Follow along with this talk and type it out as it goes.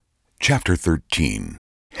Chapter 13.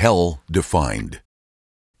 Hell Defined.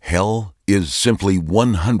 Hell is simply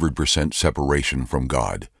 100% separation from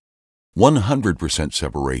God. 100%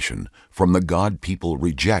 separation from the God people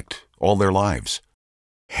reject all their lives.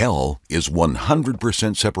 Hell is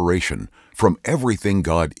 100% separation from everything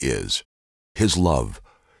God is: His love,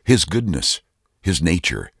 His goodness, His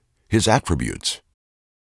nature, His attributes.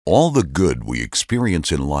 All the good we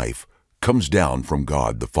experience in life comes down from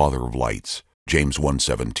God, the Father of lights, James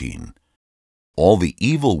 1:17. All the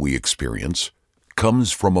evil we experience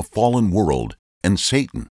comes from a fallen world and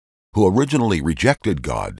Satan, who originally rejected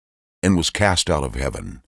God and was cast out of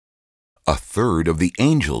heaven. A third of the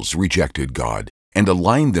angels rejected God and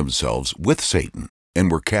aligned themselves with Satan and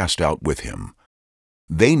were cast out with him.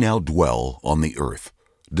 They now dwell on the earth,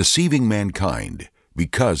 deceiving mankind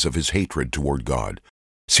because of his hatred toward God.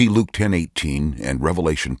 See Luke 10:18 and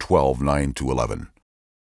Revelation 12:9-11.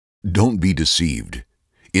 Don't be deceived.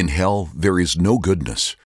 In hell there is no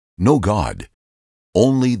goodness, no God,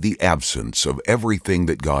 only the absence of everything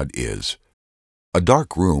that God is. A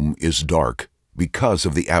dark room is dark because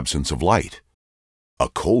of the absence of light. A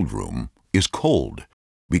cold room is cold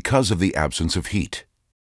because of the absence of heat.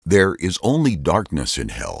 There is only darkness in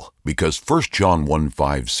hell because 1 John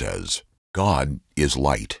 1:5 says, God is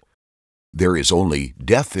light. There is only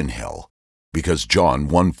death in hell because John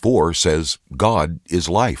 1:4 says, God is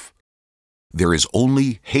life. There is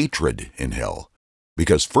only hatred in hell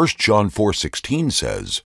because 1 John 4:16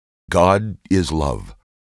 says, God is love.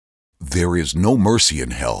 There is no mercy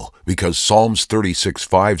in hell because Psalms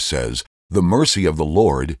 36:5 says, the mercy of the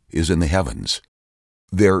Lord is in the heavens.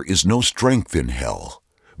 There is no strength in hell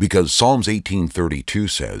because Psalms 18:32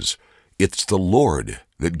 says, it's the Lord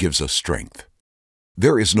that gives us strength.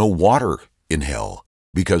 There is no water in hell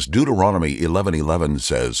because Deuteronomy 11:11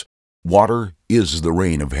 says, water is the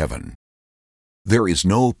rain of heaven. There is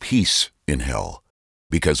no peace in hell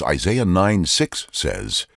because Isaiah 9:6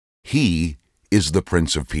 says, He is the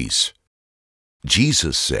Prince of Peace.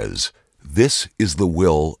 Jesus says, this is the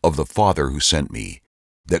will of the Father who sent me,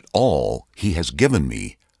 that all He has given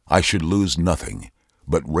me I should lose nothing,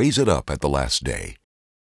 but raise it up at the last day.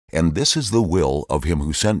 And this is the will of Him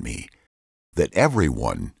who sent me, that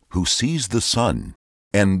everyone who sees the Son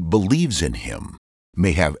and believes in Him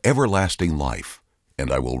may have everlasting life,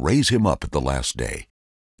 and I will raise him up at the last day.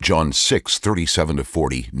 John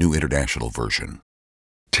 6:37-40, New International Version.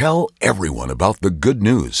 Tell everyone about the good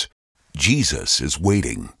news. Jesus is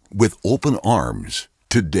waiting with open arms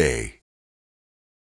today.